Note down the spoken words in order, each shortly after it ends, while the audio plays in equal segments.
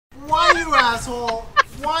asshole!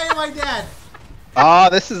 Why am I dead? Ah,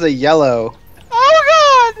 this is a yellow.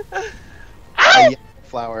 Oh god! A yellow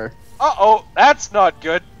flower. Uh-oh, that's not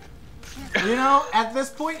good. You know, at this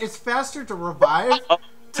point, it's faster to revive,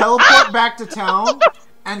 teleport back to town,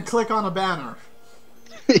 and click on a banner.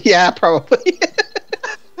 Yeah, probably.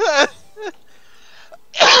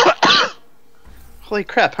 Holy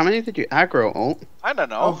crap, how many did you aggro, Ult? I don't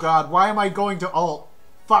know. Oh god, why am I going to ult?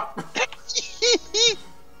 Fuck.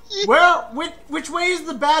 Which way is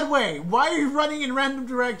the bad way? Why are you running in random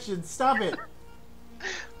directions? Stop it.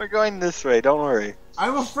 We're going this way, don't worry.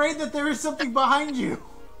 I'm afraid that there is something behind you.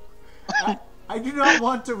 I do not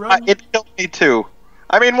want to run. It killed me too.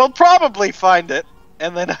 I mean, we'll probably find it,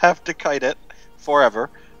 and then have to kite it forever,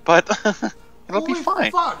 but it'll be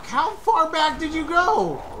fine. Fuck, how far back did you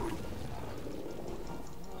go?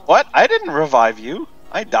 What? I didn't revive you.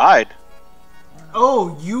 I died.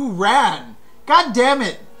 Oh, you ran. God damn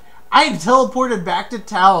it. I teleported back to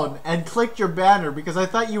town and clicked your banner because I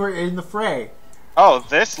thought you were in the fray. Oh,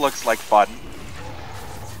 this looks like fun.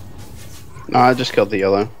 No, I just killed the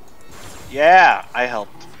yellow. Yeah, I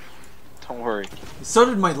helped. Don't worry. So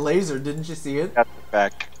did my laser, didn't you see it? Got it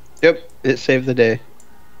back. Yep, it saved the day.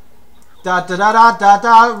 Da da da da da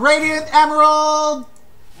da! Radiant Emerald!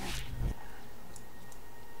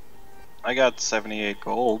 I got 78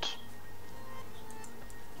 gold.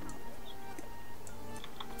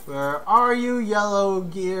 Where are you, yellow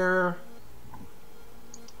gear?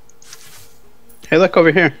 Hey, look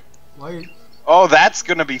over here. Why? Oh, that's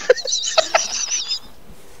gonna be...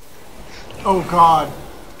 Oh god.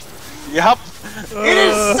 Yup. It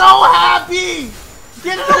is so happy!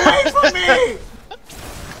 Get it away from me!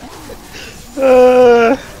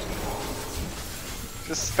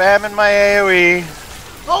 Just spamming my AoE.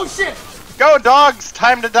 Oh shit! Go dogs,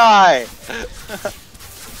 time to die.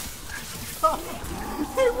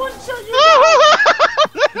 They one-shot you!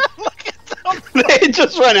 Look at them. They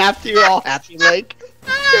just run after you all happy like.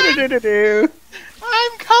 Do-do-do-do-do.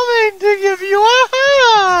 I'm coming to give you a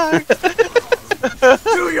hug.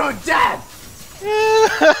 To your death!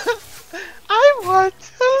 I want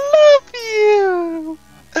to love you.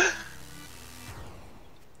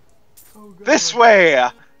 Oh, God. This way.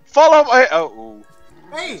 Follow my... Oh.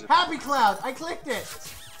 Hey, Happy Cloud! I clicked it!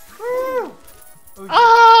 Woo. Oh,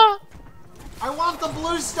 Ah. I want the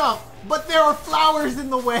blue stuff, but there are flowers in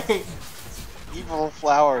the way! Evil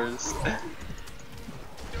flowers.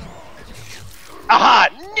 Aha!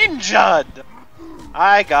 Ninja'd!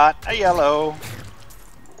 I got a yellow.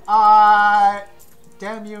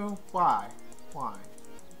 Damn you. Why? Why?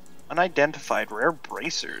 Unidentified rare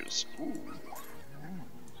bracers. Ooh.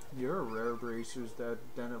 Your rare bracers that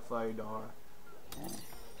identified are.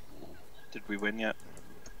 Did we win yet?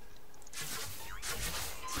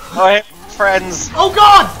 Oh, hey, friends. Oh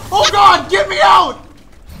god! Oh god! Get me out!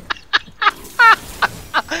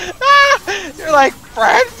 You're like,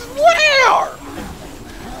 friends where?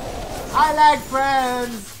 I like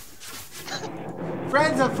friends!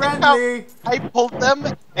 Friends are friendly! I pulled them,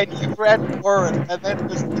 and you ran forward, and then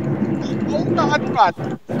just... Oh god, run!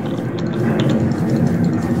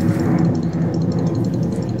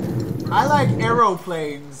 I like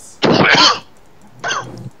aeroplanes.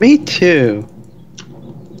 Me too.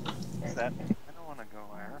 Is that... I don't want to go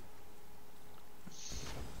where.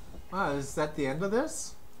 Is that the end of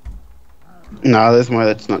this? No, there's more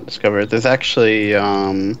that's not discovered. There's actually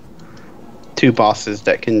 2 bosses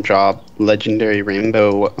that can drop legendary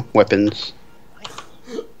rainbow weapons.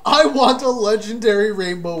 I want a legendary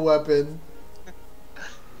rainbow weapon.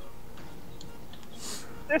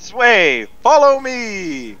 This way! Follow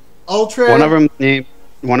me! Ultra. One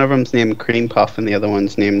of them's named Cream Puff, and the other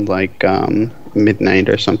one's named like Midnight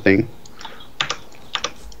or something.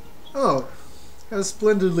 Oh, how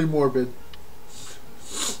splendidly morbid.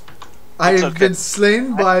 I have been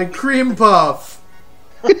slain by Cream Puff.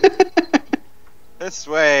 This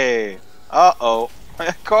way! Uh-oh.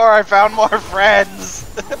 Core, I found more friends!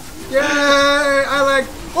 Yay! I like.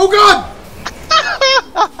 Oh god!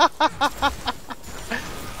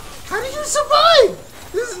 How did you survive?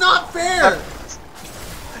 This is not fair.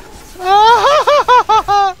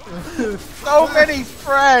 So many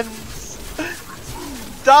friends!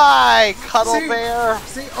 Die, Cuddle Bear!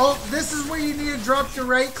 See, oh, this is where you need to drop your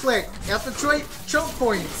right click at the choke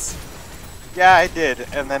points. Yeah, I did,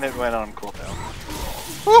 and then it went on cooldown.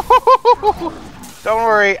 Don't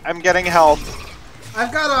worry, I'm getting help.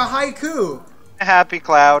 I've got a haiku. Happy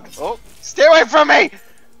Cloud. Oh, stay away from me!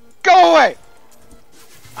 Go away!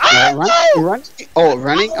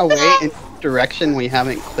 Running away in a direction we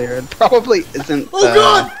haven't cleared probably isn't. Oh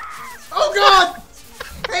god! Oh god!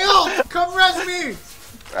 Hey, Hulk, come res me!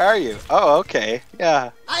 Where are you? Oh, okay.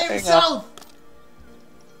 Yeah. I am Hang on. south.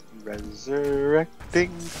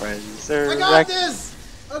 Resurrecting. I got this.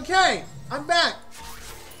 Okay, I'm back.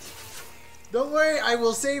 Don't worry, I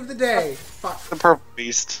will save the day. Fuck. The purple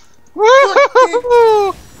beast.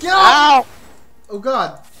 Look, get off! Ow! Oh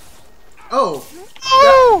god. Oh,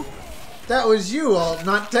 Ow! that was you,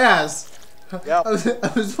 not Taz. Yep.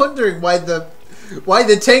 I was wondering why the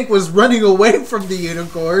tank was running away from the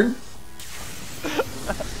unicorn.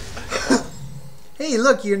 Hey,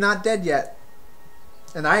 look, you're not dead yet.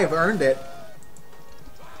 And I have earned it.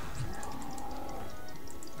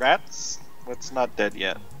 Rats? What's not dead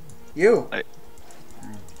yet? You. My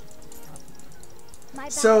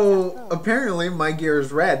bags are So, full. apparently my gear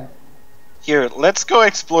is red. Here, let's go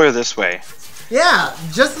explore this way. Yeah,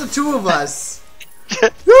 just the two of us.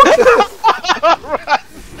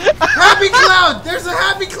 Happy cloud! There's a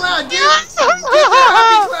happy cloud! Get the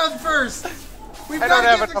happy cloud first! We've I got don't to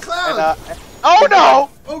have get the enough cloud! mana. Oh no!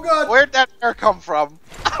 Oh god! Where'd that bear come from?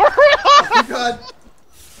 Oh god!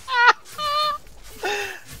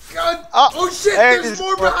 God! Oh shit! there There's is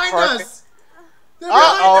more more behind barking. us! They're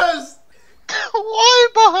behind Uh-oh. us! Why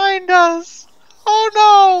behind us?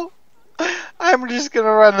 Oh no! I'm just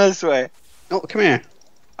gonna run this way. Oh, come here.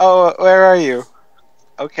 Oh, where are you?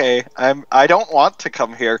 Okay, I don't want to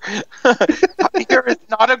come here. Coming here is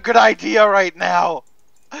not a good idea right now.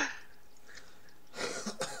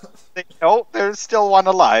 Nope, there's still one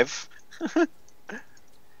alive.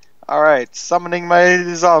 Alright, summoning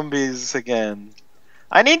my zombies again.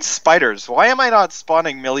 I need spiders. Why am I not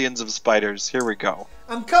spawning millions of spiders? Here we go.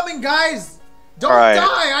 I'm coming, guys! Don't Alright.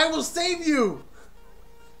 die! I will save you!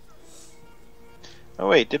 Oh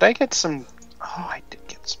wait, did I get some... Oh, I did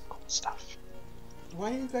get some cool stuff.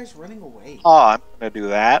 Why are you guys running away? Oh, I'm gonna do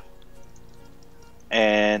that.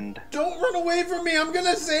 And... Don't run away from me! I'm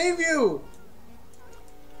gonna save you!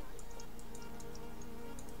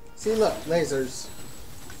 See, look, lasers.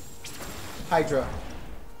 Hydra.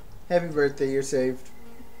 Happy birthday, you're saved.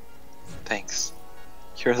 Thanks.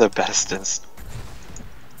 You're the bestest.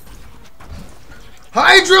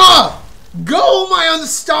 Hydra! Go, my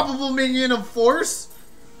unstoppable minion of force!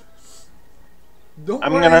 Don't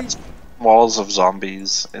I'm worry. gonna... Walls of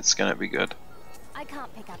zombies. It's gonna be good. I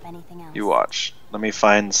can't pick up anything else. You watch. Let me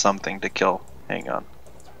find something to kill. Hang on.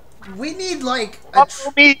 We need, like, a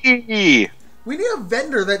Follow me! we need a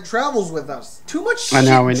vendor that travels with us. Too much I shit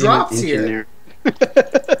know, we need an drops here. engineer.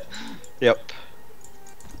 Yep.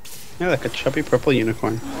 Yeah, like a chubby purple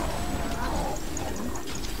unicorn.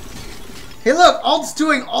 Hey look, Alt's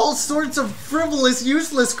doing all sorts of frivolous,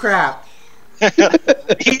 useless crap.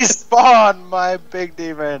 He spawned, my big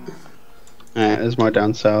demon. Alright, there's more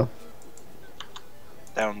down south.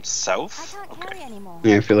 Down I south? can't carry anymore.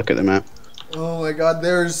 Yeah, if you look at the map. Oh my god,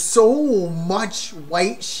 there's so much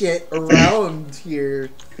white shit around here.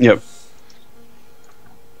 Yep.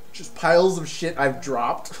 Just piles of shit I've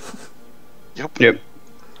dropped. Yep. Yep.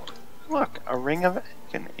 Look, a ring of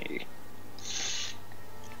agony.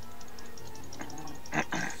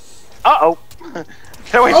 Uh-oh.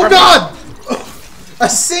 Get away Oh from god! A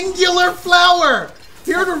singular flower!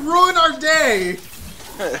 Here to ruin our day!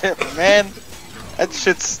 me. Man, that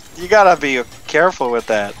shit's... You gotta be careful with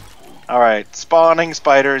that. Alright, spawning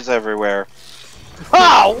spiders everywhere.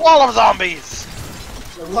 Ah! Wall of zombies!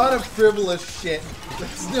 A lot of frivolous shit.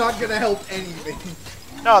 That's not gonna help anything.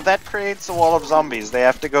 No, that creates a wall of zombies. They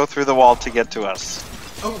have to go through the wall to get to us.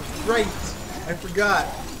 Oh, right. I forgot.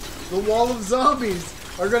 The wall of zombies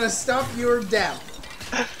are gonna stop your death.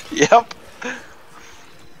 Yep.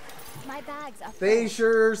 My bags are full. They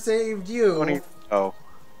sure saved you. Oh.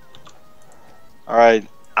 Alright,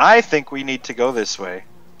 I think we need to go this way.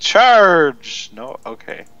 Charge! No,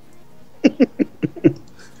 okay.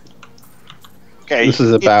 Okay. This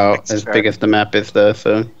is about as charge. big as the map is, though,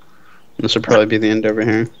 so this would probably be the end over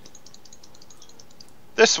here.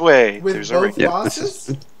 This way. With There's a both ring. Yeah, this bosses?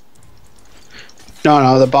 is-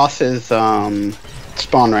 No, the bosses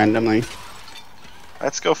spawn randomly.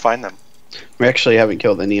 Let's go find them. We actually haven't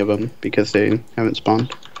killed any of them because they haven't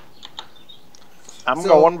spawned. I'm So-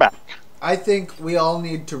 going back. I think we all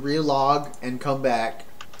need to relog and come back.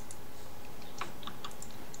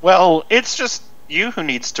 Well, it's just you who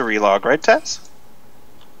needs to relog, right, Tess?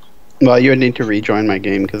 Well, you would need to rejoin my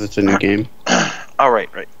game because it's a new game.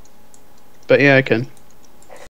 Alright, right. But yeah, I can.